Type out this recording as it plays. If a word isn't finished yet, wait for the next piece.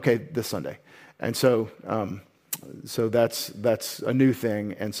Okay, this Sunday. And so that's a new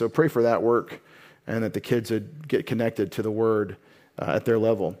thing. And so pray for that work and that the kids would get connected to the Word at their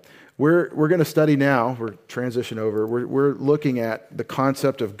level. We're going to study now. We're transition over. We're looking at the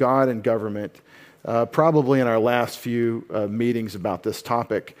concept of God and government, probably in our last few meetings about this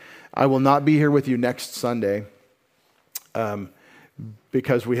topic. I will not be here with you next Sunday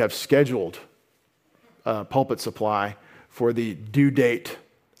because we have scheduled pulpit supply for the due date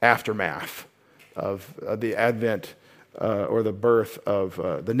aftermath of the advent or the birth of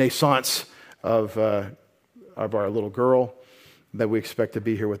the naissance of our little girl that we expect to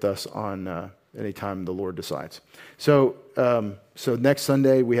be here with us on any time the Lord decides. So next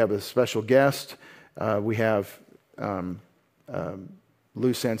Sunday we have a special guest. We have Lou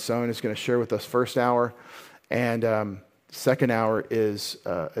Sansone is going to share with us first hour, and second hour is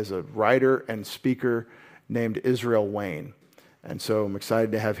a writer and speaker named Israel Wayne. And so I'm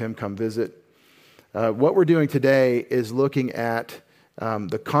excited to have him come visit. What we're doing today is looking at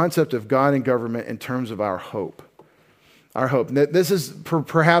the concept of God and government in terms of our hope. Our hope. This is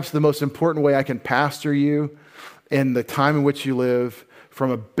perhaps the most important way I can pastor you in the time in which you live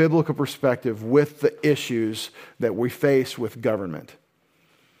from a biblical perspective with the issues that we face with government.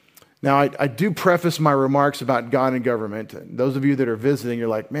 Now, I do preface my remarks about God and government. Those of you that are visiting, you're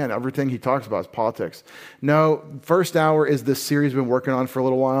like, man, everything he talks about is politics. No, first hour is this series we've been working on for a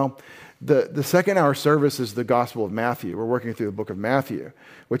little while. The second hour service is the Gospel of Matthew. We're working through the book of Matthew,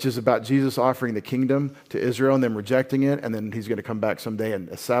 which is about Jesus offering the kingdom to Israel and them rejecting it, and then he's going to come back someday and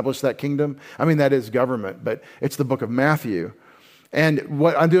establish that kingdom. I mean, that is government, but it's the book of Matthew. And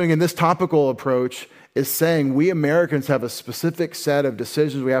what I'm doing in this topical approach is saying we Americans have a specific set of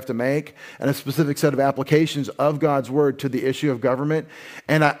decisions we have to make and a specific set of applications of God's word to the issue of government.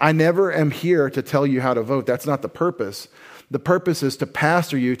 And I never am here to tell you how to vote. That's not the purpose. The purpose is to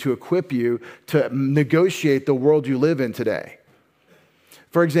pastor you, to equip you, to negotiate the world you live in today.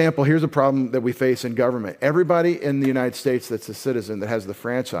 For example, here's a problem that we face in government. Everybody in the United States that's a citizen that has the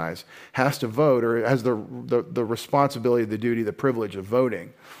franchise has to vote or has the responsibility, the duty, the privilege of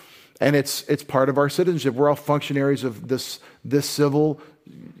voting. And it's part of our citizenship. We're all functionaries of this civil,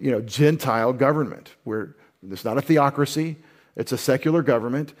 Gentile government. It's not a theocracy. It's a secular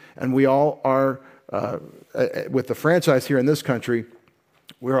government. And we all are, with the franchise here in this country,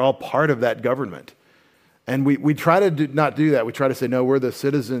 we're all part of that government. And we try to not do that. We try to say, no, we're the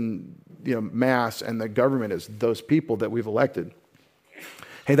citizen mass, and the government is those people that we've elected.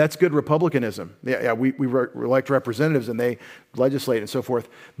 Hey, that's good republicanism. Yeah, we elect representatives and they legislate and so forth,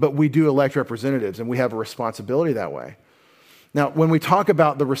 but we do elect representatives and we have a responsibility that way. Now, when we talk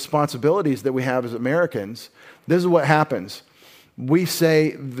about the responsibilities that we have as Americans, this is what happens. We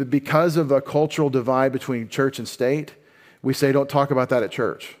say that because of a cultural divide between church and state, we say don't talk about that at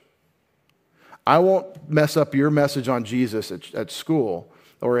church. I won't mess up your message on Jesus at school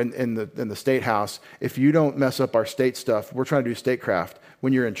or in the state house if you don't mess up our state stuff. We're trying to do statecraft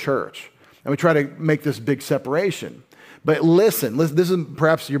when you're in church. And we try to make this big separation. But listen, this is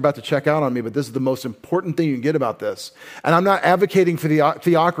perhaps you're about to check out on me, but this is the most important thing you can get about this. And I'm not advocating for the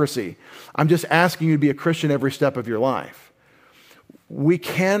theocracy. I'm just asking you to be a Christian every step of your life. We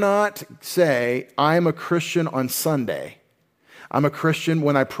cannot say, I'm a Christian on Sunday. I'm a Christian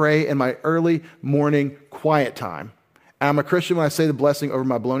when I pray in my early morning quiet time. And I'm a Christian when I say the blessing over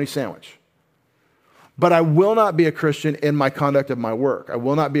my bologna sandwich. But I will not be a Christian in my conduct of my work. I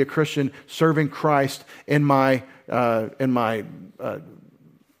will not be a Christian serving Christ in my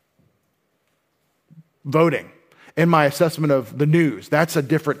voting, in my assessment of the news. That's a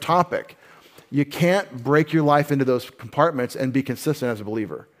different topic. You can't break your life into those compartments and be consistent as a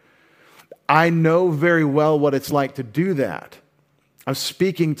believer. I know very well what it's like to do that. I'm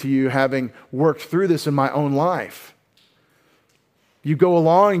speaking to you having worked through this in my own life. You go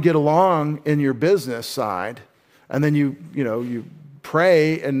along and get along in your business side, and then you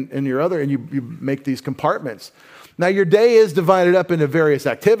pray in your other, and you make these compartments. Now, your day is divided up into various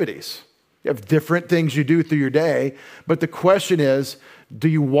activities. You have different things you do through your day, but the question is, do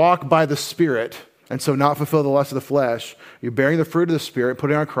you walk by the Spirit, and so not fulfill the lust of the flesh? You're bearing the fruit of the Spirit,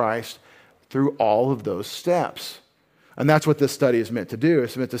 putting on Christ through all of those steps. And that's what this study is meant to do.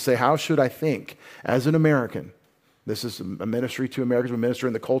 It's meant to say, how should I think as an American? This is a ministry to Americans. We minister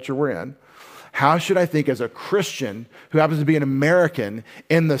in the culture we're in. How should I think as a Christian who happens to be an American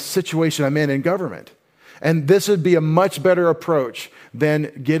in the situation I'm in government? And this would be a much better approach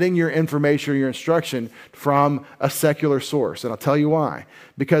than getting your information or your instruction from a secular source. And I'll tell you why.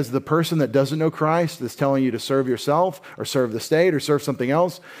 Because the person that doesn't know Christ is telling you to serve yourself or serve the state or serve something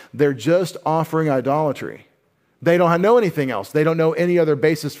else, they're just offering idolatry. They don't know anything else. They don't know any other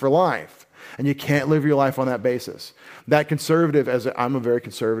basis for life. And you can't live your life on that basis. That conservative, I'm a very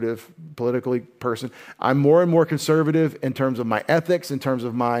conservative politically person, I'm more and more conservative in terms of my ethics, in terms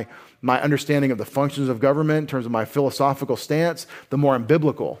of my understanding of the functions of government, in terms of my philosophical stance, the more I'm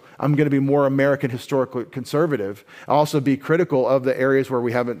biblical. I'm going to be more American historically conservative. I'll also be critical of the areas where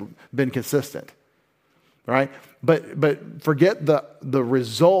we haven't been consistent. Right? But forget the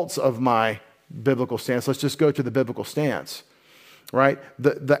results of my biblical stance. Let's just go to the biblical stance. Right?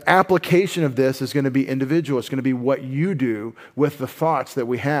 The application of this is going to be individual. It's going to be what you do with the thoughts that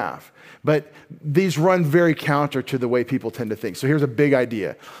we have. But these run very counter to the way people tend to think. So here's a big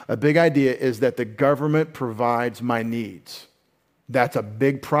idea. A big idea is that the government provides my needs. That's a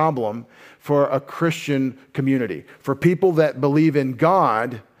big problem for a Christian community. For people that believe in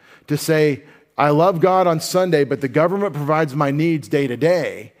God to say, I love God on Sunday, but the government provides my needs day to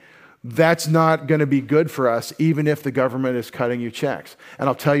day. That's not going to be good for us, even if the government is cutting you checks. And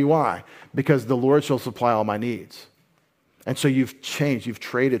I'll tell you why. Because the Lord shall supply all my needs. And so you've changed, you've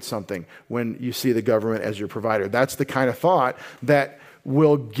traded something when you see the government as your provider. That's the kind of thought that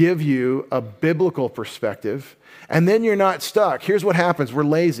will give you a biblical perspective, and then you're not stuck. Here's what happens. We're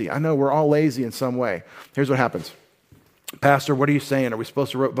lazy. I know we're all lazy in some way. Here's what happens. Pastor, what are you saying? Are we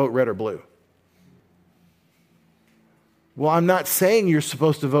supposed to vote red or blue? Well, I'm not saying you're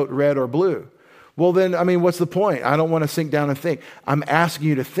supposed to vote red or blue. Well, then, what's the point? I don't want to sink down and think. I'm asking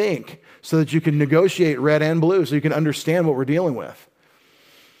you to think so that you can negotiate red and blue, so you can understand what we're dealing with.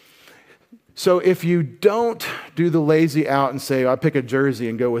 So if you don't do the lazy out and say, I pick a jersey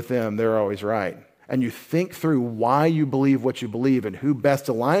and go with them, they're always right, and you think through why you believe what you believe and who best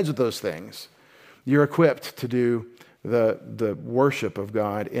aligns with those things, you're equipped to do the worship of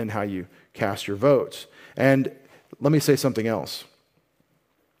God in how you cast your votes. And let me say something else.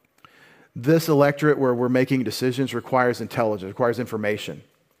 This electorate where we're making decisions requires intelligence, requires information.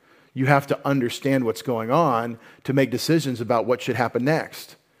 You have to understand what's going on to make decisions about what should happen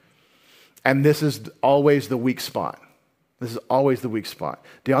next. And this is always the weak spot. This is always the weak spot.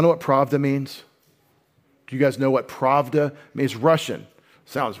 Do y'all know what pravda means? Do you guys know what pravda means? Russian.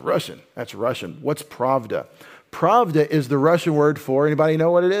 Sounds Russian. That's Russian. What's pravda? Pravda is the Russian word for, anybody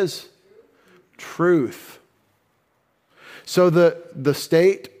know what it is? Truth. So the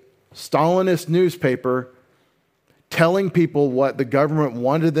state Stalinist newspaper telling people what the government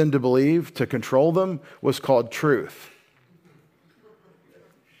wanted them to believe to control them was called truth.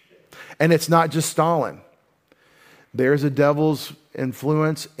 And it's not just Stalin. There's a devil's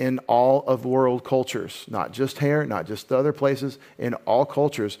influence in all of world cultures, not just here, not just other places, in all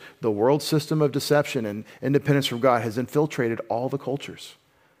cultures. The world system of deception and independence from God has infiltrated all the cultures.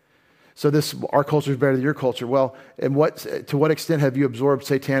 So our culture is better than your culture. Well, to what extent have you absorbed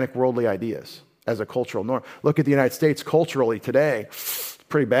satanic worldly ideas as a cultural norm? Look at the United States culturally today.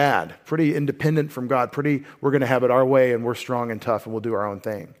 Pretty bad, pretty independent from God, we're going to have it our way and we're strong and tough and we'll do our own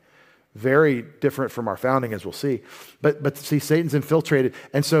thing. Very different from our founding, as we'll see. But see, Satan's infiltrated.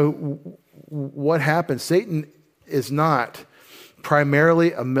 And so what happens? Satan is not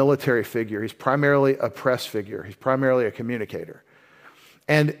primarily a military figure. He's primarily a press figure. He's primarily a communicator.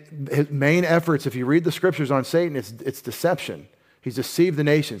 And his main efforts, if you read the scriptures on Satan, it's deception. He's deceived the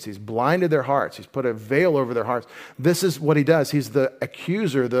nations. He's blinded their hearts. He's put a veil over their hearts. This is what he does. He's the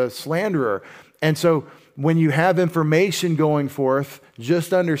accuser, the slanderer. And so when you have information going forth,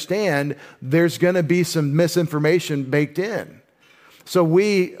 just understand there's going to be some misinformation baked in. So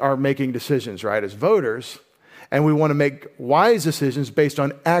we are making decisions, right, as voters, and we want to make wise decisions based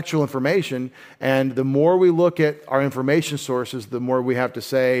on actual information. And the more we look at our information sources, the more we have to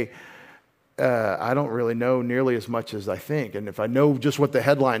say, I don't really know nearly as much as I think. And if I know just what the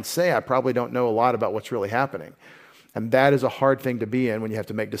headlines say, I probably don't know a lot about what's really happening. And that is a hard thing to be in when you have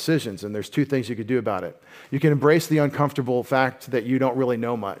to make decisions. And there's two things you could do about it. You can embrace the uncomfortable fact that you don't really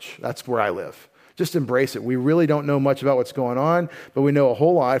know much. That's where I live. Just embrace it. We really don't know much about what's going on, but we know a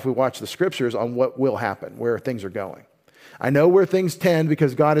whole lot if we watch the scriptures on what will happen, where things are going. I know where things tend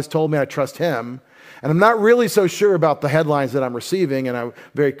because God has told me I trust Him. And I'm not really so sure about the headlines that I'm receiving, and I'm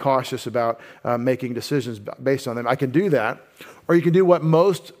very cautious about making decisions based on them. I can do that. Or you can do what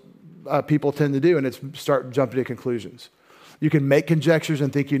most people tend to do, and it's start jumping to conclusions. You can make conjectures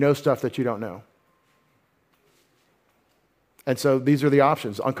and think you know stuff that you don't know. And so these are the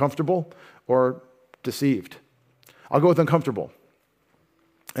options, uncomfortable or deceived. I'll go with uncomfortable.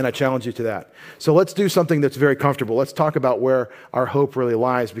 And I challenge you to that. So let's do something that's very comfortable. Let's talk about where our hope really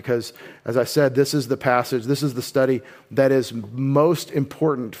lies, because, as I said, this is the passage, this is the study that is most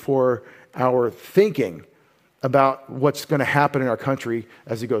important for our thinking about what's going to happen in our country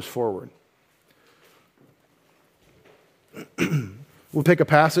as it goes forward. We'll pick a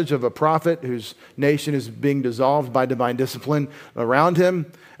passage of a prophet whose nation is being dissolved by divine discipline around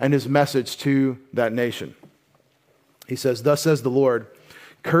him and his message to that nation. He says, "Thus says the Lord,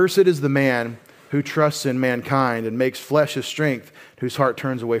 cursed is the man who trusts in mankind and makes flesh his strength, whose heart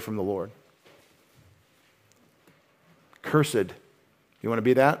turns away from the Lord." Cursed. You want to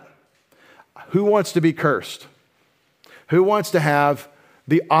be that? Who wants to be cursed? Who wants to have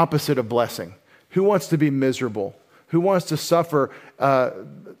the opposite of blessing? Who wants to be miserable? Who wants to suffer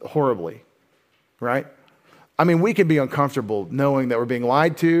horribly, right? I mean, we can be uncomfortable knowing that we're being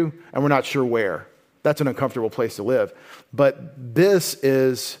lied to and we're not sure where. That's an uncomfortable place to live. But this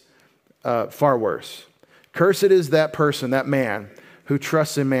is far worse. Cursed is that person, that man, who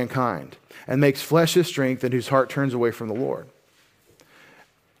trusts in mankind and makes flesh his strength and whose heart turns away from the Lord.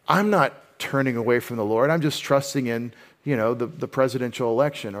 I'm not turning away from the Lord. I'm just trusting in, the presidential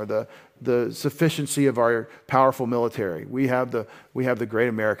election or the sufficiency of our powerful military. We have the great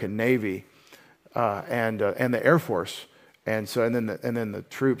American Navy and the Air Force, and then the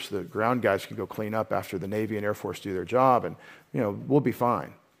troops, the ground guys, can go clean up after the Navy and Air Force do their job, and we'll be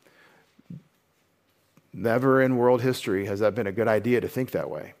fine. Never in world history has that been a good idea to think that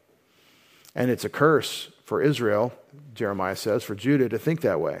way, and it's a curse for Israel. Jeremiah says for Judah to think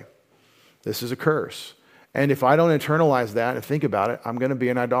that way. This is a curse. And if I don't internalize that and think about it, I'm going to be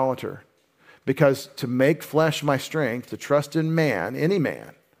an idolater. Because to make flesh my strength, to trust in man, any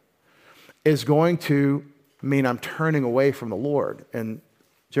man, is going to mean I'm turning away from the Lord. In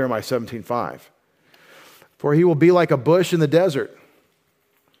Jeremiah 17:5. For he will be like a bush in the desert.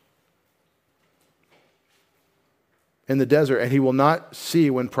 And he will not see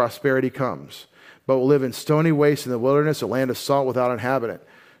when prosperity comes, but will live in stony wastes in the wilderness, a land of salt without inhabitant.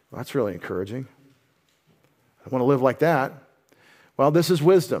 Well, that's really encouraging. I want to live like that. Well, this is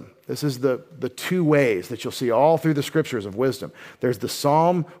wisdom. This is the two ways that you'll see all through the scriptures of wisdom. There's the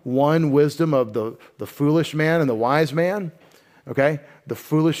Psalm 1 wisdom of the foolish man and the wise man. Okay? The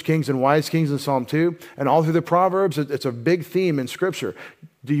foolish kings and wise kings in Psalm 2. And all through the Proverbs, it's a big theme in Scripture.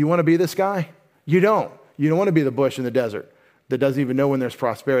 Do you want to be this guy? You don't. You don't want to be the bush in the desert that doesn't even know when there's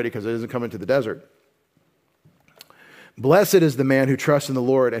prosperity because it doesn't come into the desert. Blessed is the man who trusts in the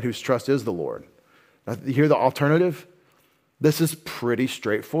Lord and whose trust is the Lord. Now, you hear the alternative? This is pretty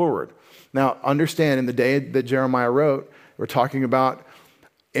straightforward. Now, understand, in the day that Jeremiah wrote, we're talking about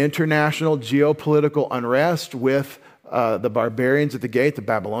international geopolitical unrest with the barbarians at the gate, the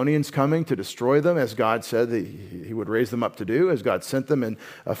Babylonians coming to destroy them, as God said that he would raise them up to do, as God sent them in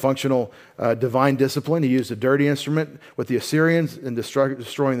a functional divine discipline. He used a dirty instrument with the Assyrians in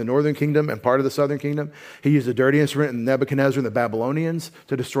destroying the northern kingdom and part of the southern kingdom. He used a dirty instrument in Nebuchadnezzar and the Babylonians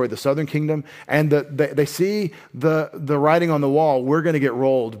to destroy the southern kingdom. And they see the writing on the wall. We're going to get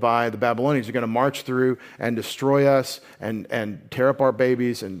rolled by the Babylonians. They're going to march through and destroy us and tear up our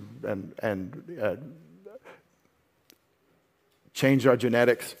babies and change our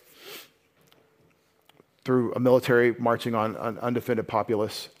genetics through a military marching on an undefended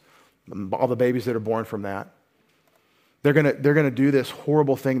populace, all the babies that are born from that. They're gonna do this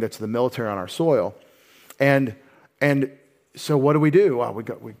horrible thing that's the military on our soil. And so what do? Well,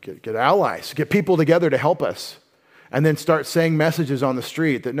 we get allies, get people together to help us, and then start saying messages on the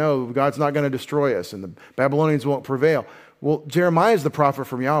street that no, God's not going to destroy us and the Babylonians won't prevail. Well, Jeremiah is the prophet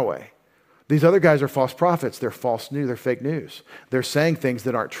from Yahweh. These other guys are false prophets. They're false news. They're fake news. They're saying things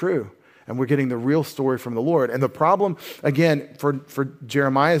that aren't true. And we're getting the real story from the Lord. And the problem, again, for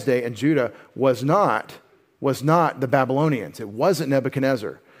Jeremiah's day and Judah was not the Babylonians. It wasn't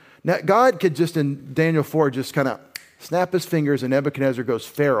Nebuchadnezzar. Now, God could just, in Daniel 4, just kind of snap his fingers and Nebuchadnezzar goes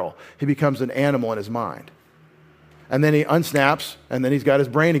feral. He becomes an animal in his mind. And then he unsnaps, and then he's got his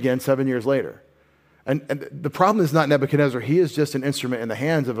brain again 7 years later. And the problem is not Nebuchadnezzar. He is just an instrument in the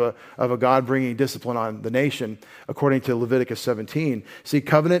hands of a God bringing discipline on the nation, according to Leviticus 17. See,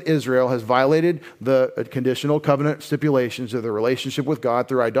 covenant Israel has violated the conditional covenant stipulations of the relationship with God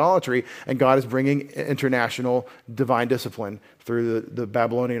through idolatry, and God is bringing international divine discipline through the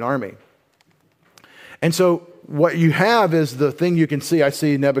Babylonian army. And so what you have is the thing you can see. I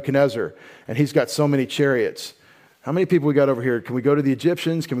see Nebuchadnezzar, and he's got so many chariots. How many people we got over here? Can we go to the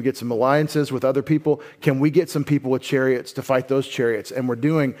Egyptians? Can we get some alliances with other people? Can we get some people with chariots to fight those chariots? And we're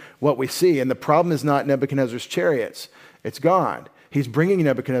doing what we see. And the problem is not Nebuchadnezzar's chariots. It's God. He's bringing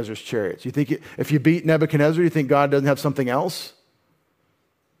Nebuchadnezzar's chariots. You think if you beat Nebuchadnezzar, you think God doesn't have something else?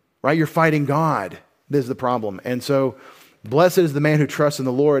 Right? You're fighting God. This is the problem. And so, blessed is the man who trusts in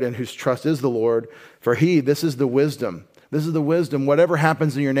the Lord and whose trust is the Lord. For this is the wisdom. This is the wisdom. Whatever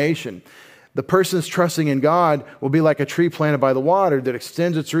happens in your nation, The person that's trusting in God will be like a tree planted by the water that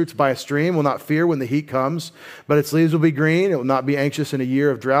extends its roots by a stream, will not fear when the heat comes, but its leaves will be green. It will not be anxious in a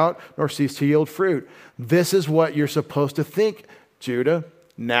year of drought, nor cease to yield fruit. This is what you're supposed to think, Judah,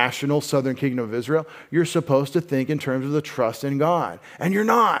 national southern kingdom of Israel. You're supposed to think in terms of the trust in God. And you're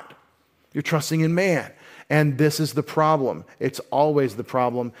not. You're trusting in man. And this is the problem. It's always the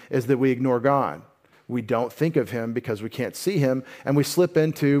problem, is that we ignore God. We don't think of him because we can't see him, and we slip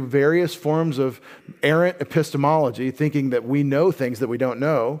into various forms of errant epistemology, thinking that we know things that we don't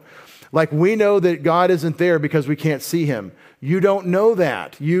know. Like, we know that God isn't there because we can't see him. You don't know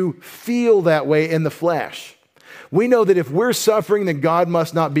that. You feel that way in the flesh. We know that if we're suffering, then God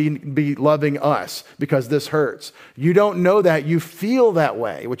must not be loving us because this hurts. You don't know that. You feel that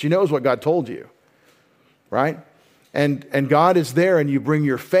way. What you know is what God told you, right? And God is there, and you bring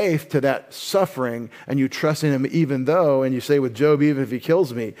your faith to that suffering, and you trust in him even though, and you say with Job, even if he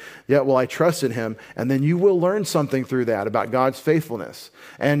kills me, yet will I trust in him. And then you will learn something through that about God's faithfulness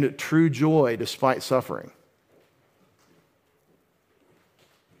and true joy despite suffering.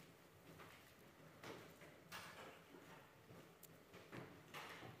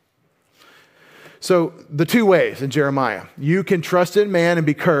 So the two ways in Jeremiah, you can trust in man and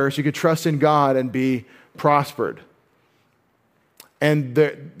be cursed. You can trust in God and be prospered.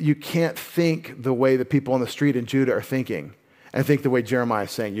 And you can't think the way the people on the street in Judah are thinking and think the way Jeremiah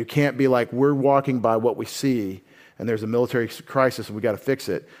is saying. You can't be like, we're walking by what we see and there's a military crisis and we got to fix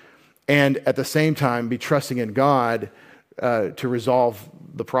it. And at the same time, be trusting in God to resolve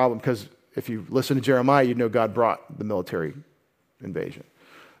the problem. Because if you listen to Jeremiah, you know God brought the military invasion.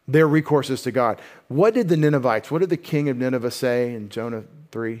 Their recourse is to God. What did the Ninevites, what did the king of Nineveh say in Jonah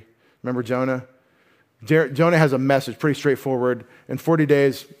 3? Remember Jonah? Jonah has a message, pretty straightforward. In 40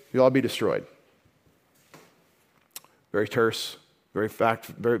 days, you'll all be destroyed. Very terse, very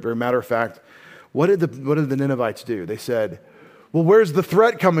matter of fact. What did the Ninevites do? They said, well, where's the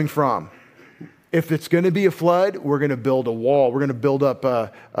threat coming from? If it's going to be a flood, we're going to build a wall. We're going to build up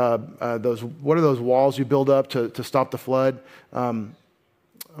those. What are those walls you build up to stop the flood?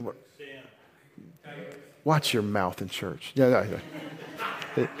 Watch your mouth in church. Yeah.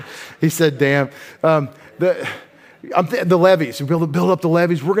 He said, damn. The levees. We build up the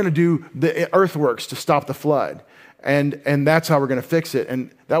levees. We're going to do the earthworks to stop the flood. And that's how we're going to fix it.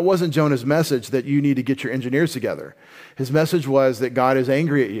 And that wasn't Jonah's message, that you need to get your engineers together. His message was that God is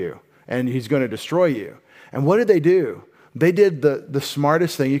angry at you and he's going to destroy you. And what did they do? They did the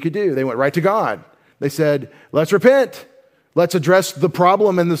smartest thing you could do. They went right to God. They said, let's repent. Let's address the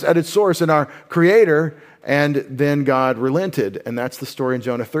problem at its source in our Creator. And then God relented. And that's the story in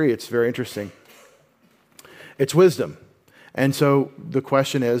Jonah 3. It's very interesting. It's wisdom. And so the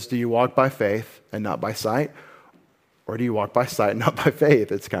question is, do you walk by faith and not by sight? Or do you walk by sight and not by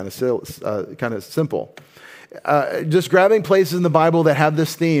faith? It's kind of simple. Just grabbing places in the Bible that have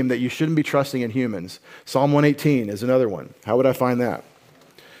this theme that you shouldn't be trusting in humans. Psalm 118 is another one. How would I find that?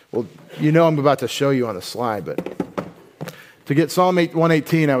 Well, you know I'm about to show you on the slide, but to get Psalm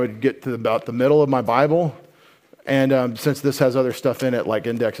 118, I would get to about the middle of my Bible. And since this has other stuff in it, like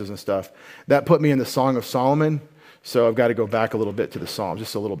indexes and stuff, that put me in the Song of Solomon. So I've got to go back a little bit to the Psalm,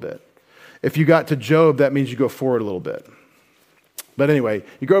 just a little bit. If you got to Job, that means you go forward a little bit. But anyway,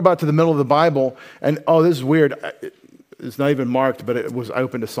 you go about to the middle of the Bible, and oh, this is weird. It's not even marked, but it was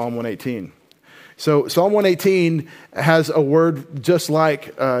open to Psalm 118. So Psalm 118 has a word just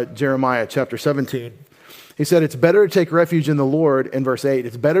like Jeremiah chapter 17. He said, it's better to take refuge in the Lord, in verse 8,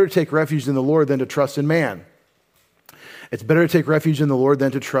 it's better to take refuge in the Lord than to trust in man. It's better to take refuge in the Lord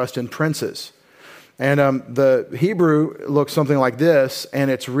than to trust in princes. And the Hebrew looks something like this,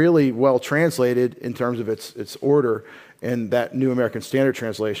 and it's really well translated in terms of its order in that New American Standard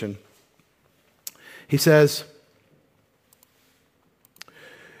Translation. He says,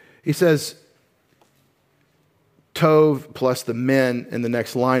 Tov plus the men in the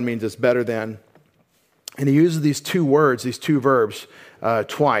next line means it's better than. And he uses these two words, these two verbs,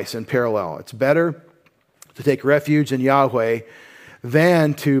 twice in parallel. It's better to take refuge in Yahweh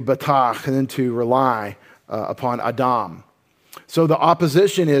than to batach, and then to rely upon Adam. So the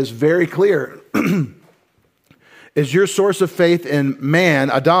opposition is very clear. Is your source of faith in man,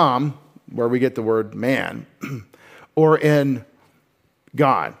 Adam, where we get the word man, or in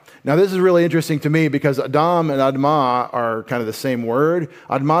God? Now this is really interesting to me because Adam and Admah are kind of the same word.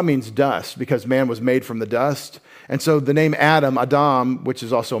 Admah means dust because man was made from the dust. And so the name Adam, which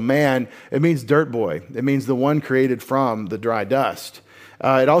is also man, it means dirt boy. It means the one created from the dry dust.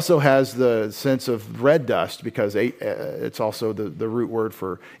 It also has the sense of red dust because it's also the root word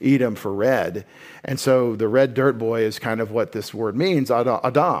for Edom, for red. And so the red dirt boy is kind of what this word means,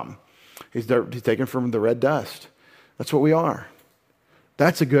 Adam. He's taken from the red dust. That's what we are.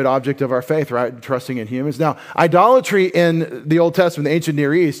 That's a good object of our faith, right? Trusting in humans. Now, idolatry in the Old Testament, the ancient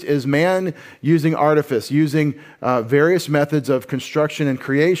Near East, is man using artifice, using various methods of construction and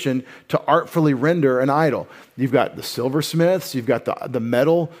creation to artfully render an idol. You've got the silversmiths, you've got the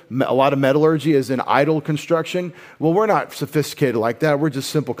metal, a lot of metallurgy is in idol construction. Well, we're not sophisticated like that. We're just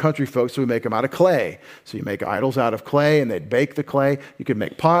simple country folks, so we make them out of clay. So you make idols out of clay, and they'd bake the clay. You could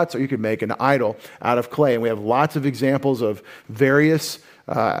make pots, or you could make an idol out of clay. And we have lots of examples of various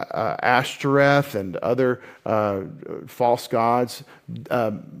Ashtoreth and other false gods,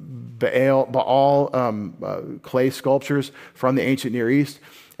 Baal clay sculptures from the ancient Near East.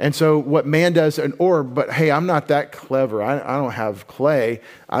 And so what man does, but hey, I'm not that clever. I don't have clay.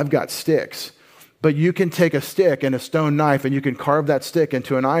 I've got sticks. But you can take a stick and a stone knife and you can carve that stick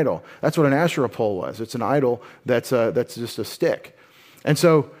into an idol. That's what an Asherah pole was. It's an idol that's just a stick. And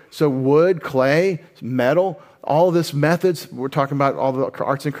so wood, clay, metal, all this methods, we're talking about all the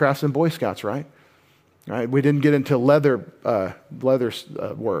arts and crafts in Boy Scouts, right? Right? We didn't get into leather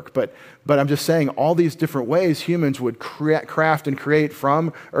work, but I'm just saying all these different ways humans would craft and create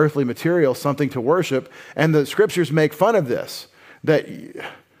from earthly material something to worship, and the scriptures make fun of this, that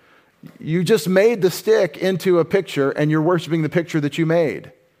you just made the stick into a picture and you're worshiping the picture that you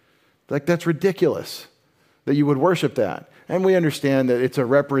made. Like, that's ridiculous that you would worship that. And we understand that it's a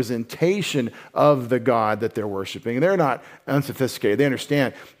representation of the God that they're worshiping. They're not unsophisticated. They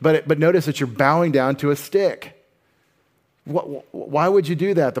understand. But notice that you're bowing down to a stick. Why would you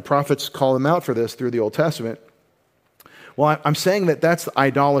do that? The prophets call them out for this through the Old Testament. Well, I'm saying that that's the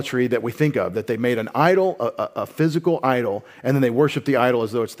idolatry that we think of, that they made an idol, a physical idol, and then they worship the idol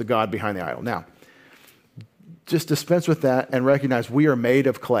as though it's the God behind the idol. Now, just dispense with that and recognize we are made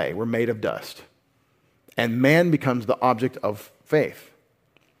of clay. We're made of dust. And man becomes the object of faith.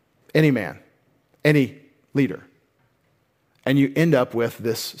 Any man, any leader. And you end up with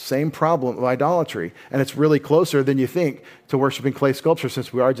this same problem of idolatry. And it's really closer than you think to worshiping clay sculpture,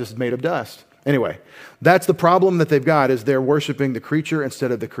 since we are just made of dust. Anyway, that's the problem that they've got, is they're worshiping the creature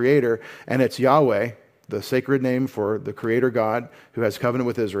instead of the creator. And it's Yahweh, the sacred name for the creator God who has covenant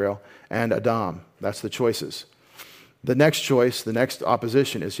with Israel, and Adam. That's the choices. The next choice, the next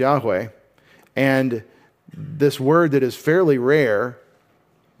opposition is Yahweh. And this word that is fairly rare,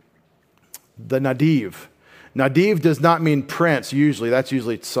 the Nadiv. Nadiv does not mean prince usually. That's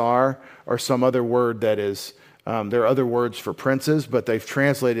usually tsar or some other word that is, there are other words for princes, but they've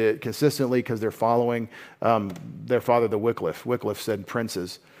translated it consistently because they're following their father, the Wycliffe. Wycliffe said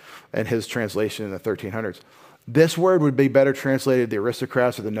princes in his translation in the 1300s. This word would be better translated the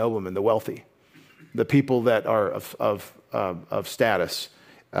aristocrats or the noblemen, the wealthy, the people that are of status,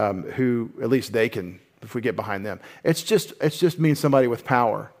 who at least they can, if we get behind them. It's just means somebody with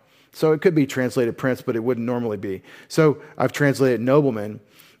power. So it could be translated prince, but it wouldn't normally be. So I've translated nobleman.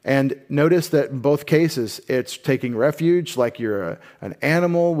 And notice that in both cases, it's taking refuge, like you're an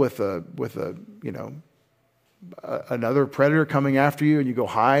animal with another predator coming after you, and you go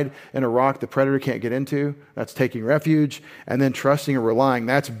hide in a rock the predator can't get into. That's taking refuge. And then trusting and relying,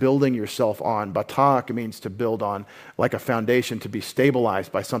 that's building yourself on. Batak means to build on, like a foundation, to be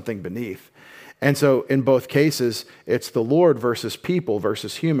stabilized by something beneath. And so in both cases, it's the Lord versus people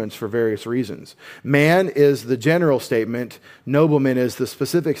versus humans for various reasons. Man is the general statement. Nobleman is the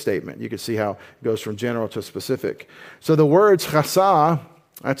specific statement. You can see how it goes from general to specific. So the words chasa,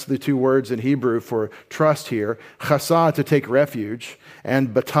 that's the two words in Hebrew for trust here. Chasa, to take refuge,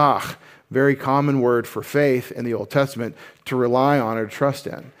 and batach, very common word for faith in the Old Testament, to rely on or trust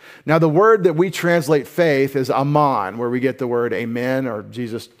in. Now, the word that we translate faith is aman, where we get the word amen, or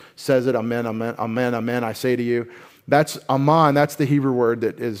Jesus says it, amen, amen, amen, amen, I say to you. That's aman, that's the Hebrew word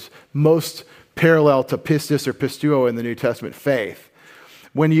that is most parallel to pistis or pistuo in the New Testament, faith.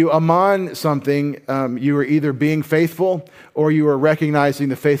 When you aman something, you are either being faithful or you are recognizing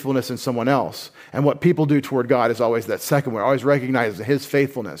the faithfulness in someone else. And what people do toward God is always that second one, always recognizing his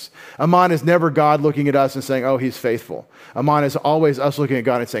faithfulness. Aman is never God looking at us and saying, oh, he's faithful. Aman is always us looking at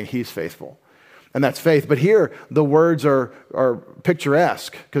God and saying, he's faithful. And that's faith. But here, the words are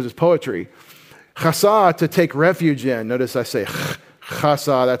picturesque because it's poetry. Chasa, to take refuge in. Notice I say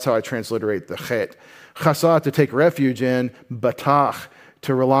chasa, that's how I transliterate the chet. Chasa, to take refuge in. Batach,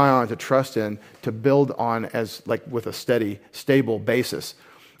 to rely on, to trust in, to build on as like with a steady, stable basis.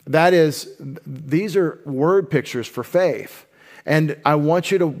 That is, these are word pictures for faith. And I want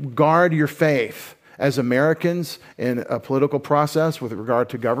you to guard your faith. As Americans in a political process with regard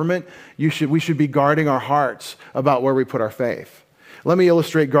to government, we should be guarding our hearts about where we put our faith. Let me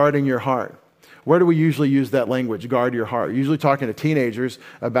illustrate guarding your heart. Where do we usually use that language? Guard your heart. Usually talking to teenagers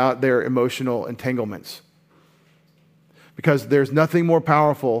about their emotional entanglements. Because there's nothing more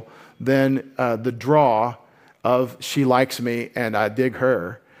powerful than the draw of she likes me and I dig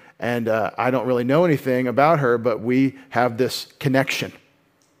her. And I don't really know anything about her, but we have this connection.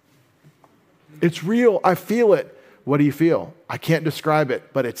 It's real. I feel it. What do you feel? I can't describe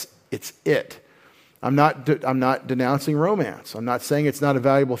it, but it's it. I'm not denouncing romance. I'm not saying it's not a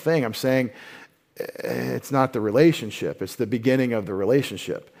valuable thing. I'm saying it's not the relationship. It's the beginning of the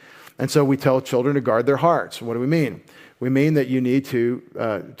relationship. And so we tell children to guard their hearts. What do we mean? We mean that you need to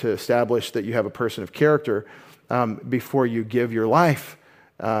establish that you have a person of character before you give your life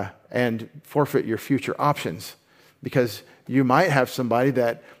and forfeit your future options. Because you might have somebody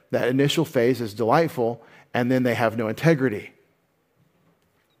that initial phase is delightful, and then they have no integrity.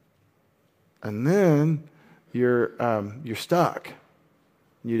 And then you're stuck.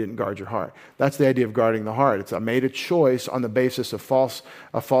 You didn't guard your heart. That's the idea of guarding the heart. I made a choice on the basis of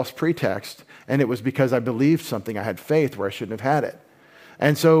a false pretext, and it was because I believed something. I had faith where I shouldn't have had it.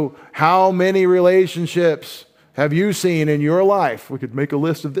 And so how many relationships have you seen in your life? We could make a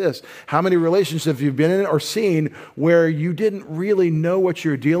list of this. How many relationships you've been in or seen where you didn't really know what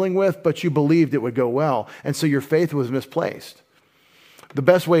you're dealing with, but you believed it would go well, and so your faith was misplaced? The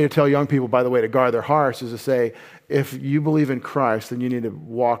best way to tell young people, by the way, to guard their hearts is to say, if you believe in Christ, then you need to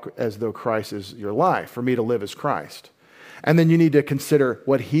walk as though Christ is your life. For me to live as Christ. And then you need to consider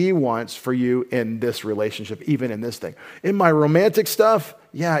what he wants for you in this relationship, even in this thing. In my romantic stuff,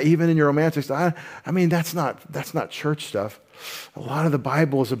 yeah, even in your romantic stuff, I mean, that's not church stuff. A lot of the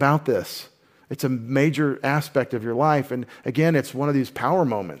Bible is about this. It's a major aspect of your life. And again, it's one of these power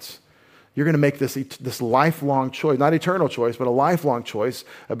moments. You're going to make this lifelong choice, not eternal choice, but a lifelong choice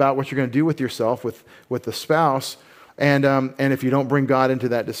about what you're going to do with yourself, with the spouse. And if you don't bring God into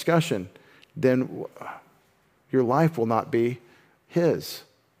that discussion, then your life will not be his.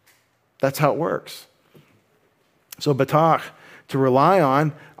 That's how it works. So batach, to rely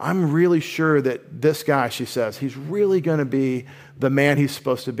on, I'm really sure that this guy, she says, he's really going to be the man he's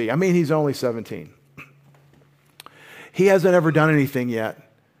supposed to be. I mean, he's only 17. He hasn't ever done anything yet.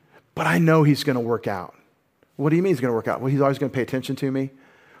 But I know he's going to work out. What do you mean he's going to work out? Well, he's always going to pay attention to me.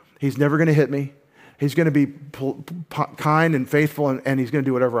 He's never going to hit me. He's going to be kind and faithful, and he's going to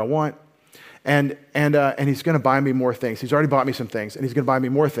do whatever I want. And he's going to buy me more things. He's already bought me some things, and he's going to buy me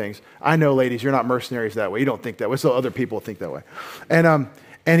more things. I know, ladies, you're not mercenaries that way. You don't think that way. So other people think that way. And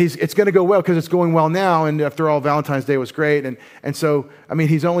it's going to go well because it's going well now. And after all, Valentine's Day was great. And so, I mean,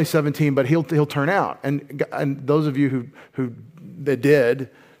 he's only 17, but he'll turn out. And those of you who did,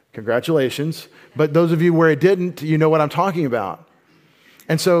 congratulations. But those of you where it didn't, you know what I'm talking about.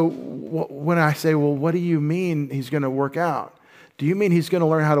 And so when I say, well, what do you mean he's going to work out? Do you mean he's going to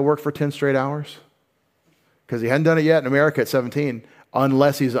learn how to work for 10 straight hours? Because he hadn't done it yet in America at 17,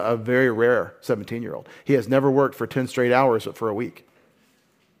 unless he's a very rare 17-year-old. He has never worked for 10 straight hours for a week.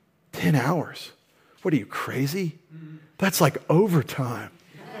 10 hours? What are you, crazy? That's like overtime.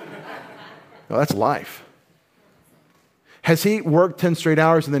 No, that's life. Has he worked 10 straight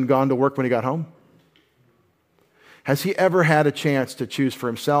hours and then gone to work when he got home? Has he ever had a chance to choose for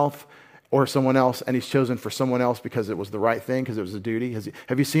himself or someone else, and he's chosen for someone else because it was the right thing, because it was a duty?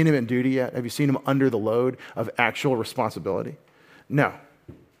 Have you seen him in duty yet? Have you seen him under the load of actual responsibility? No.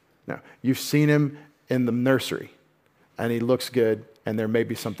 You've seen him in the nursery, and he looks good, and there may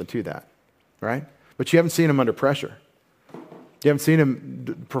be something to that, right? But you haven't seen him under pressure. You haven't seen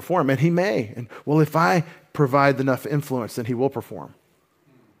him perform, and he may. And well, if I provide enough influence, then he will perform.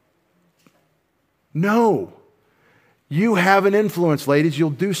 No. You have an influence, ladies. You'll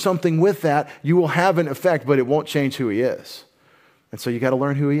do something with that. You will have an effect, but it won't change who he is. And so you got to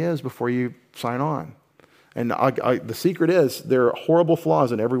learn who he is before you sign on. And the secret is there are horrible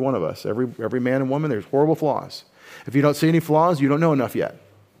flaws in every one of us. Every man and woman, there's horrible flaws. If you don't see any flaws, you don't know enough yet.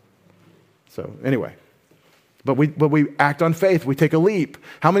 So anyway. But we act on faith. We take a leap.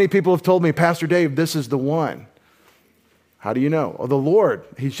 How many people have told me, Pastor Dave, this is the one? How do you know? Oh, the Lord.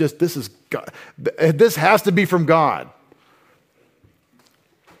 This is God. This has to be from God.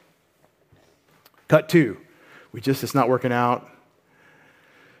 Cut 2. It's not working out.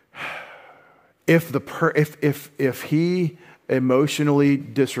 If he emotionally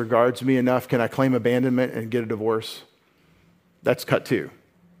disregards me enough, can I claim abandonment and get a divorce? That's cut 2.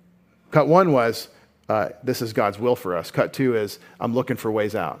 Cut 1 was, this is God's will for us. Cut 2 is, I'm looking for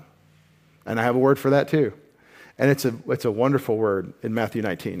ways out. And I have a word for that too. And it's a wonderful word in Matthew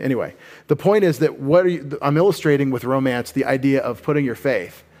 19. Anyway, the point is that I'm illustrating with romance the idea of putting your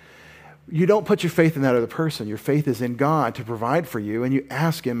faith. you don't put your faith in that other person. Your faith is in God to provide for you, and you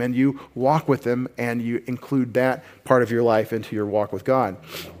ask him and you walk with him and you include that part of your life into your walk with God.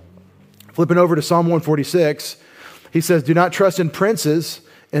 Flipping over to Psalm 146, he says, do not trust in princes,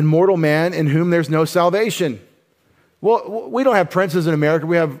 in mortal man in whom there's no salvation. Well, we don't have princes in America.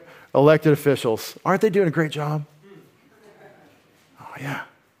 We have elected officials. Aren't they doing a great job? Oh, yeah.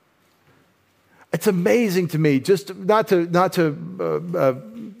 It's amazing to me, just not to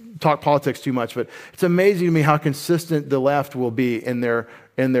talk politics too much, but it's amazing to me how consistent the left will be in their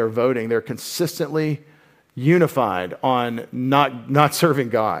voting. They're consistently unified on not serving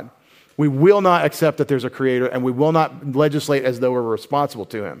God. We will not accept that there's a creator, and we will not legislate as though we're responsible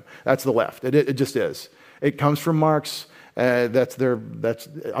to him. That's the left. It just is. It comes from Marx.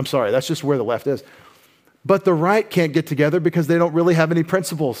 I'm sorry, that's just where the left is. But the right can't get together because they don't really have any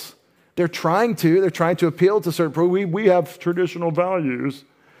principles. They're trying to appeal to certain, we have traditional values.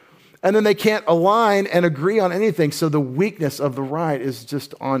 And then they can't align and agree on anything. So the weakness of the right is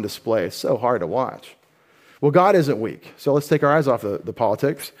just on display. It's so hard to watch. Well, God isn't weak. So let's take our eyes off the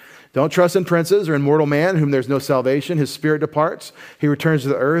politics. Don't trust in princes or in mortal man, whom there's no salvation. His spirit departs. He returns to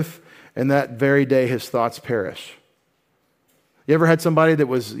the earth, and that very day his thoughts perish. You ever had somebody that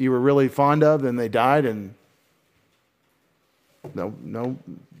you were really fond of, and they died, and no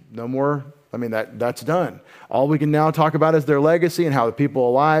more? I mean, that's done. All we can now talk about is their legacy and how the people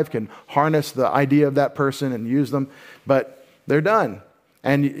alive can harness the idea of that person and use them. But they're done.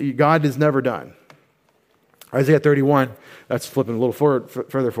 And God is never done. Isaiah 31, that's flipping a little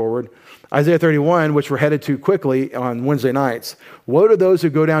further forward. Isaiah 31, which we're headed to quickly on Wednesday nights. Woe to those who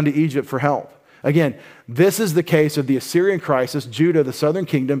go down to Egypt for help. Again, this is the case of the Assyrian crisis. Judah, the southern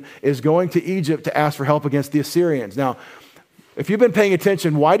kingdom, is going to Egypt to ask for help against the Assyrians. Now, if you've been paying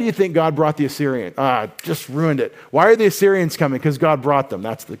attention, why do you think God brought the Assyrians? Just ruined it. Why are the Assyrians coming? Because God brought them.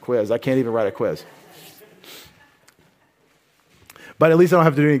 That's the quiz. I can't even write a quiz. But at least I don't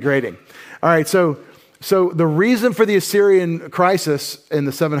have to do any grading. All right, so the reason for the Assyrian crisis in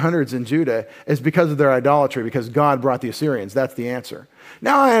the 700s in Judah is because of their idolatry, because God brought the Assyrians. That's the answer.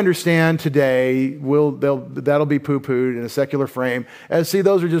 Now I understand today that'll be poo-pooed in a secular frame. And see,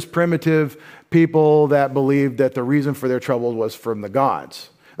 those are just primitive people that believed that the reason for their trouble was from the gods.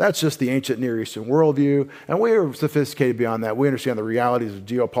 That's just the ancient Near Eastern worldview. And we are sophisticated beyond that. We understand the realities of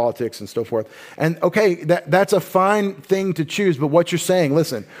geopolitics and so forth. And okay, that's a fine thing to choose. But what you're saying,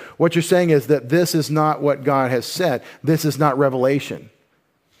 listen, what you're saying is that this is not what God has said. This is not revelation.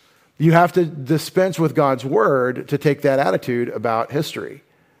 You have to dispense with God's word to take that attitude about history.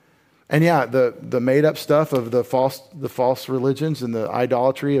 And yeah, the made-up stuff of the false religions and the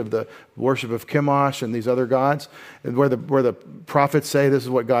idolatry of the worship of Chemosh and these other gods, where the prophets say this is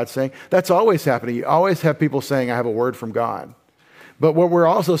what God's saying, that's always happening. You always have people saying, I have a word from God. But what we're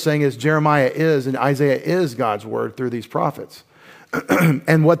also saying is Jeremiah is and Isaiah is God's word through these prophets.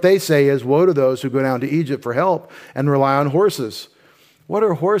 And what they say is, woe to those who go down to Egypt for help and rely on horses. What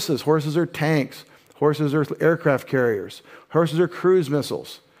are horses? Horses are tanks. Horses are aircraft carriers. Horses are cruise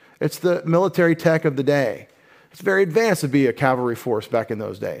missiles. It's the military tech of the day. It's very advanced to be a cavalry force back in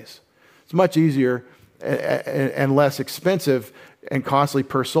those days. It's much easier and less expensive and costly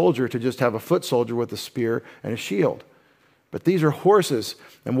per soldier to just have a foot soldier with a spear and a shield. But these are horses.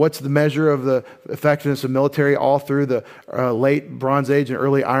 And what's the measure of the effectiveness of military all through the late Bronze Age and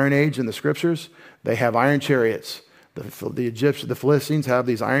early Iron Age in the scriptures? They have iron chariots. The Egyptians, the Philistines have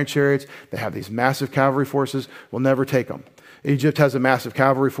these iron chariots. They have these massive cavalry forces. We'll never take them. Egypt has a massive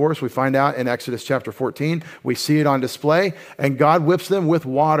cavalry force. We find out in Exodus chapter 14. We see it on display. And God whips them with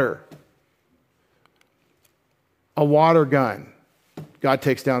water. A water gun. God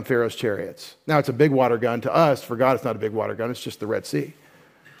takes down Pharaoh's chariots. Now, it's a big water gun to us. For God, it's not a big water gun. It's just the Red Sea.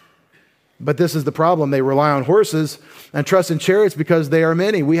 But this is the problem. They rely on horses and trust in chariots because they are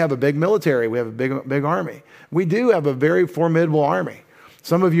many. We have a big military. We have a big army. We do have a very formidable army.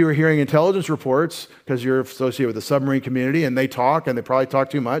 Some of you are hearing intelligence reports because you're associated with the submarine community, and they talk, and they probably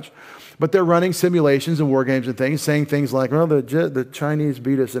talk too much. But they're running simulations and war games and things, saying things like, well, the Chinese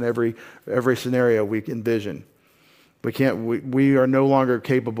beat us in every scenario we envision. We are no longer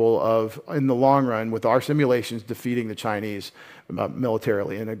capable of, in the long run, with our simulations, defeating the Chinese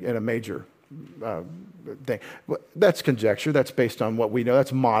militarily in a major thing. That's conjecture. That's based on what we know.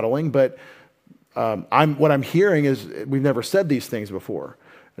 That's modeling. But what I'm hearing is we've never said these things before,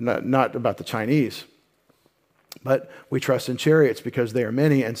 not about the Chinese. But we trust in chariots because they are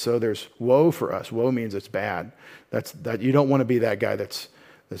many, and so there's woe for us. Woe means it's bad. That you don't want to be that guy that's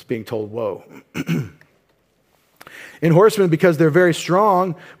being told woe. In horsemen because they're very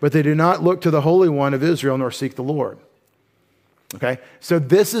strong, but they do not look to the Holy One of Israel nor seek the Lord. Okay, so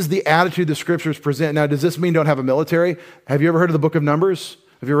this is the attitude the scriptures present. Now, does this mean don't have a military? Have you ever heard of the book of Numbers?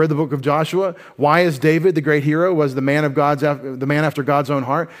 Have you read the book of Joshua? Why is David, the great hero, was the man after God's own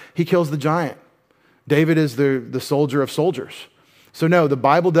heart? He kills the giant. David is the soldier of soldiers. So no, the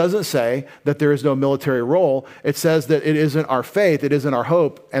Bible doesn't say that there is no military role. It says that it isn't our faith, it isn't our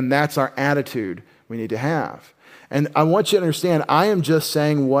hope, and that's our attitude we need to have. And I want you to understand, I am just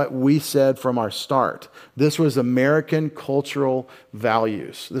saying what we said from our start. This was American cultural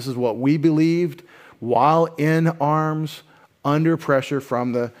values. This is what we believed while in arms, under pressure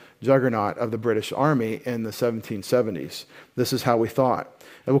from the juggernaut of the British Army in the 1770s. This is how we thought.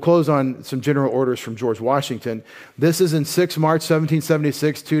 And we'll close on some general orders from George Washington. This is in 6 March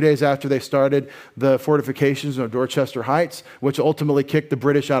 1776, 2 days after they started the fortifications of Dorchester Heights, which ultimately kicked the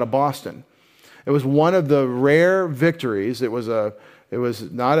British out of Boston. It was one of the rare victories. It was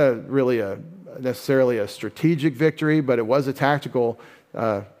not necessarily a strategic victory, but it was a tactical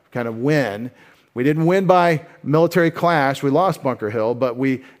kind of win. We didn't win by military clash. We lost Bunker Hill, but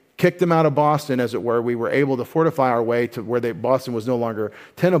we kicked them out of Boston, as it were. We were able to fortify our way to where Boston was no longer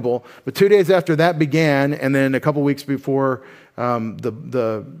tenable. But 2 days after that began, and then a couple weeks before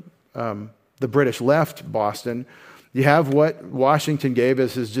the British left Boston, you have what Washington gave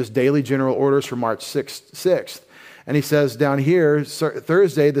as his just daily general orders for March 6th. And he says down here,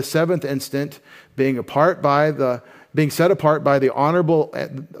 Thursday, the 7th instant, being set apart by the honorable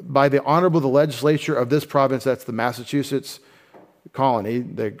the legislature of this province, that's the Massachusetts colony.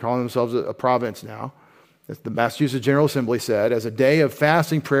 They're calling themselves a province now. As the Massachusetts General Assembly said, as a day of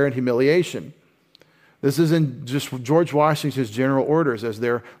fasting, prayer, and humiliation. This is in just George Washington's general orders as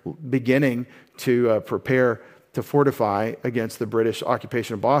they're beginning to prepare to fortify against the British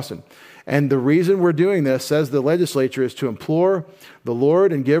occupation of Boston. And the reason we're doing this, says the legislature, is to implore the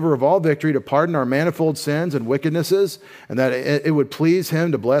Lord and giver of all victory to pardon our manifold sins and wickednesses, and that it would please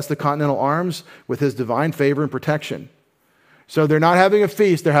him to bless the Continental Arms with his divine favor and protection. So they're not having a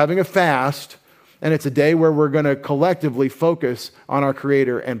feast, they're having a fast, and it's a day where we're going to collectively focus on our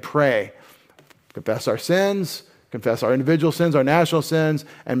Creator and pray. Confess our sins, confess our individual sins, our national sins,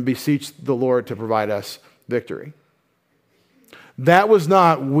 and beseech the Lord to provide us victory. That was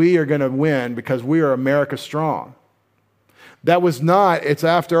not, we are going to win because we are America strong. That was not, it's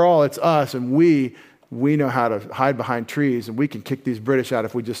after all, it's us, and we know how to hide behind trees, and we can kick these British out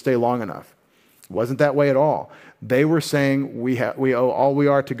if we just stay long enough. It wasn't that way at all. They were saying, we owe all we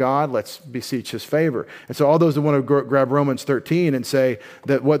are to God, let's beseech his favor. And so all those that want to grab Romans 13 and say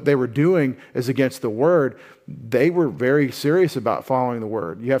that what they were doing is against the word, they were very serious about following the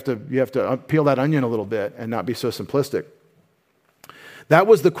word. You have to peel that onion a little bit and not be so simplistic. That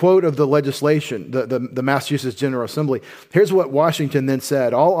was the quote of the legislation, the Massachusetts General Assembly. Here's what Washington then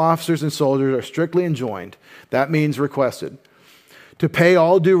said: all officers and soldiers are strictly enjoined, that means requested, to pay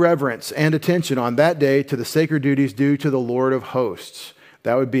all due reverence and attention on that day to the sacred duties due to the Lord of hosts.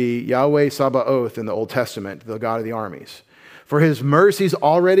 That would be Yahweh Sabaoth in the Old Testament, the God of the armies. For his mercies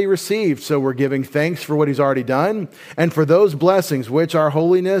already received, so we're giving thanks for what he's already done, and for those blessings which our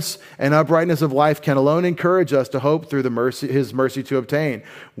holiness and uprightness of life can alone encourage us to hope through his mercy to obtain.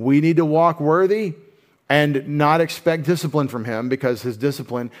 We need to walk worthy and not expect discipline from him, because his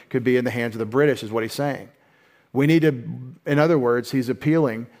discipline could be in the hands of the British, is what he's saying. We need to, in other words, he's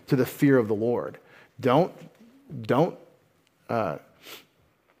appealing to the fear of the Lord. Don't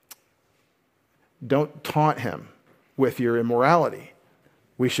taunt him with your immorality.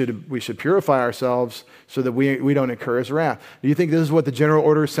 We should purify ourselves so that we don't incur his wrath. Do you think this is what the general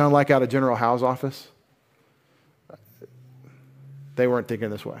orders sound like out of General Howe's office? They weren't thinking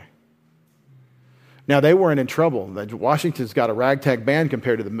this way. Now, they weren't in trouble. Washington's got a ragtag band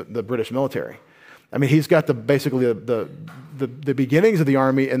compared to the British military. I mean, he's got basically the beginnings of the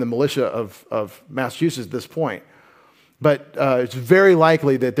army and the militia of Massachusetts at this point. But it's very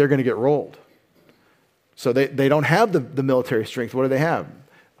likely that they're going to get rolled. So they don't have the military strength. What do they have?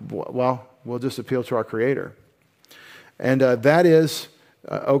 Well, we'll just appeal to our Creator. And that is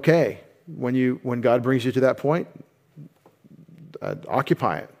okay. When God brings you to that point,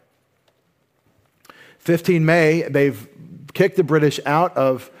 occupy it. 15 May, they've kicked the British out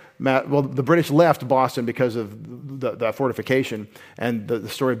of, the British left Boston because of the fortification and the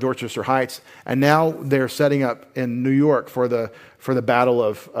story of Dorchester Heights. And now they're setting up in New York for the Battle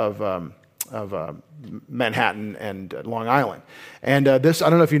of Manhattan and Long Island. And this, I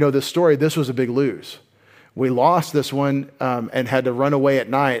don't know if you know this story, this was a big lose. We lost this one and had to run away at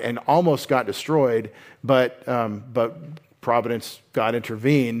night and almost got destroyed, but Providence, God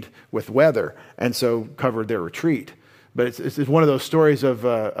intervened with weather and so covered their retreat. But it's one of those stories of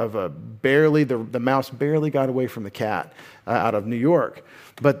barely, the mouse barely got away from the cat out of New York.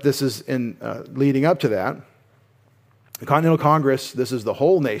 But this is in leading up to that. The Continental Congress, this is the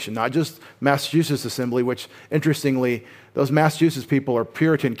whole nation, not just Massachusetts Assembly, which, interestingly, those Massachusetts people are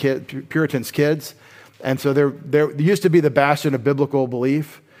Puritans' kids. And so there used to be the bastion of biblical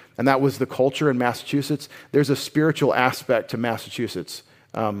belief, and that was the culture in Massachusetts. There's a spiritual aspect to Massachusetts,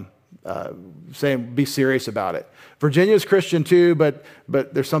 saying be serious about it. Virginia's Christian too, but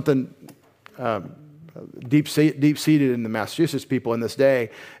there's something deep-seated in the Massachusetts people in this day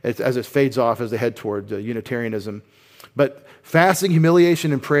as it fades off as they head toward Unitarianism. But fasting,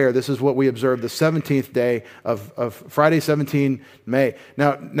 humiliation, and prayer, this is what we observe the 17th day of Friday, 17 May.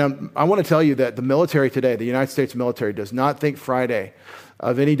 Now, I want to tell you that the military today, the United States military, does not think Friday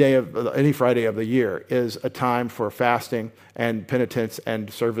of any Friday of the year is a time for fasting and penitence and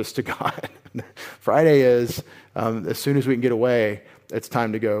service to God. Friday is, as soon as we can get away, it's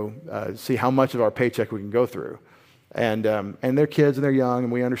time to go see how much of our paycheck we can go through. And they're kids and they're young,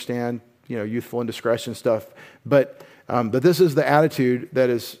 and we understand, youthful indiscretion stuff. But this is the attitude that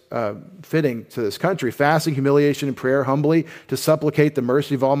is fitting to this country. Fasting, humiliation, and prayer humbly to supplicate the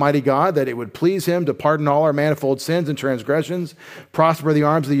mercy of Almighty God, that it would please Him to pardon all our manifold sins and transgressions, prosper the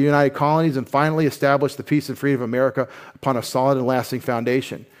arms of the United Colonies, and finally establish the peace and freedom of America upon a solid and lasting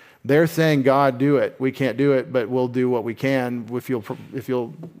foundation. They're saying, God, do it. We can't do it, but we'll do what we can if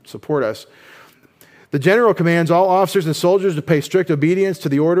you'll support us. The general commands all officers and soldiers to pay strict obedience to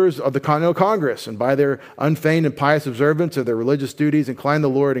the orders of the Continental Congress, and by their unfeigned and pious observance of their religious duties, incline the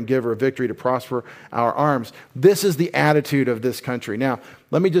Lord and give her a victory to prosper our arms. This is the attitude of this country. Now,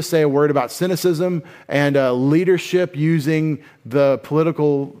 let me just say a word about cynicism and leadership using the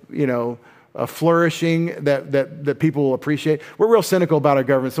political, flourishing that people will appreciate. We're real cynical about our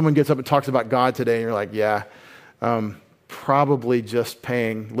government. Someone gets up and talks about God today, and you're like, yeah, probably just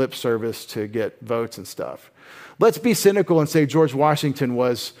paying lip service to get votes and stuff. Let's be cynical and say George Washington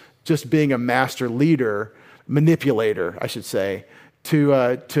was just being a master leader, manipulator, I should say,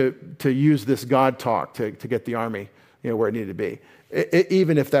 to use this God talk to get the army where it needed to be.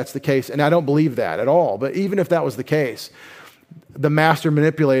 Even if that's the case, and I don't believe that at all, but even if that was the case, the master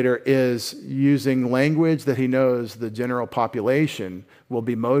manipulator is using language that he knows the general population will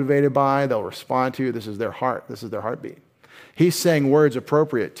be motivated by, they'll respond to. This is their heart. This is their heartbeat. He's saying words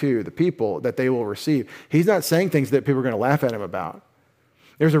appropriate to the people that they will receive. He's not saying things that people are going to laugh at him about.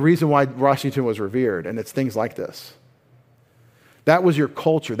 There's a reason why Washington was revered, and it's things like this. That was your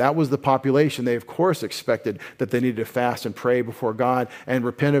culture. That was the population. They, of course, expected that they needed to fast and pray before God and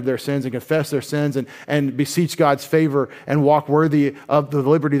repent of their sins and confess their sins and beseech God's favor and walk worthy of the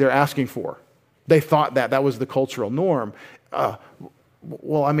liberty they're asking for. They thought that was the cultural norm.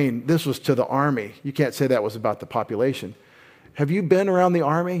 This was to the army. You can't say that was about the population. Have you been around the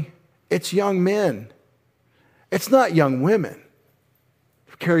army? It's young men. It's not young women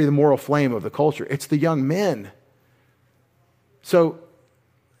who carry the moral flame of the culture. It's the young men. So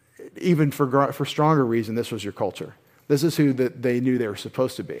even for stronger reason, this was your culture. This is who they knew they were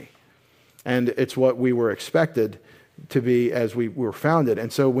supposed to be. And it's what we were expected to be as we were founded.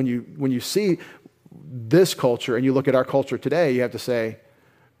 And so when you see this culture and you look at our culture today, you have to say,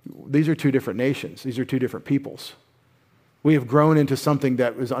 these are two different nations. These are two different peoples. We have grown into something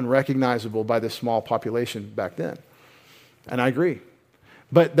that was unrecognizable by this small population back then. And I agree.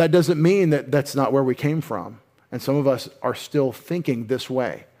 But that doesn't mean that that's not where we came from. And some of us are still thinking this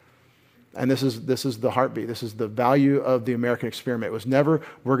way. And this is the heartbeat. This is the value of the American experiment. It was never,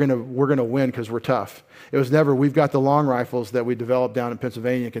 we're gonna win because we're tough. It was never, we've got the long rifles that we developed down in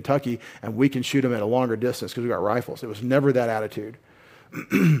Pennsylvania and Kentucky, and we can shoot them at a longer distance because we've got rifles. It was never that attitude.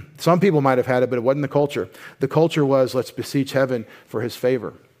 Some people might have had it, but it wasn't the culture. The culture was, let's beseech heaven for His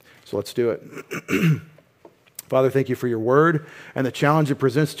favor. So let's do it. Father, thank you for your word and the challenge it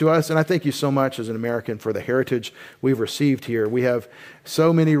presents to us. And I thank you so much as an American for the heritage we've received here. We have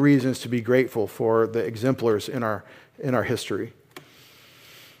so many reasons to be grateful for the exemplars in our history.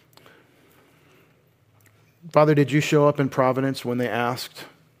 Father, did you show up in Providence when they asked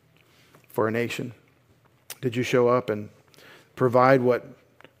for a nation? Did you show up and provide what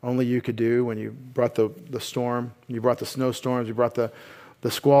only you could do when you brought the storm, you brought the snowstorms, you brought the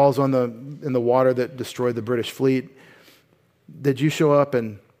squalls in the water that destroyed the British fleet? Did you show up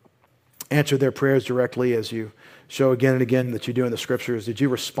and answer their prayers directly as you show again and again that you do in the scriptures? Did you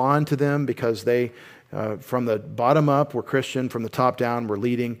respond to them because they, from the bottom up, were Christian, from the top down, were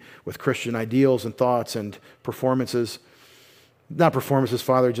leading with Christian ideals and thoughts and performances? Not performances,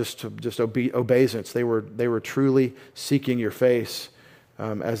 Father, just obeisance. They were truly seeking your face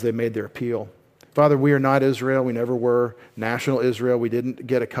as they made their appeal. Father, we are not Israel. We never were national Israel. We didn't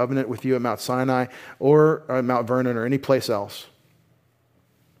get a covenant with you at Mount Sinai or at Mount Vernon or any place else.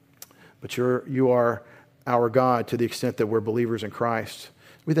 But you are our God to the extent that we're believers in Christ.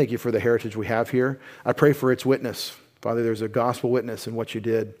 We thank you for the heritage we have here. I pray for its witness. Father, there's a gospel witness in what you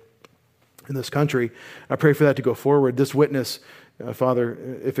did in this country. I pray for that to go forward. This witness, Father,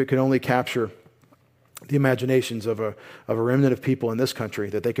 if it could only capture the imaginations of a remnant of people in this country,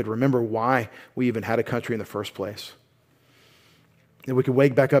 that they could remember why we even had a country in the first place. That we could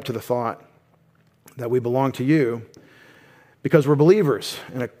wake back up to the thought that we belong to you because we're believers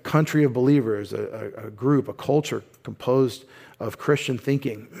in a country of believers, a group, a culture composed of Christian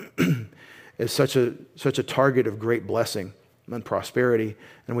thinking is such a target of great blessing and prosperity,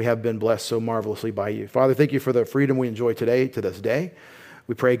 and we have been blessed so marvelously by you. Father, thank you for the freedom we enjoy today, to this day.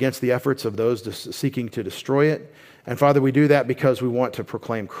 We pray against the efforts of those seeking to destroy it. And Father, we do that because we want to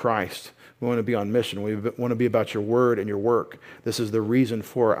proclaim Christ. We want to be on mission. We want to be about your word and your work. This is the reason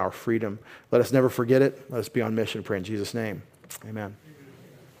for our freedom. Let us never forget it. Let us be on mission. Pray in Jesus' name. Amen.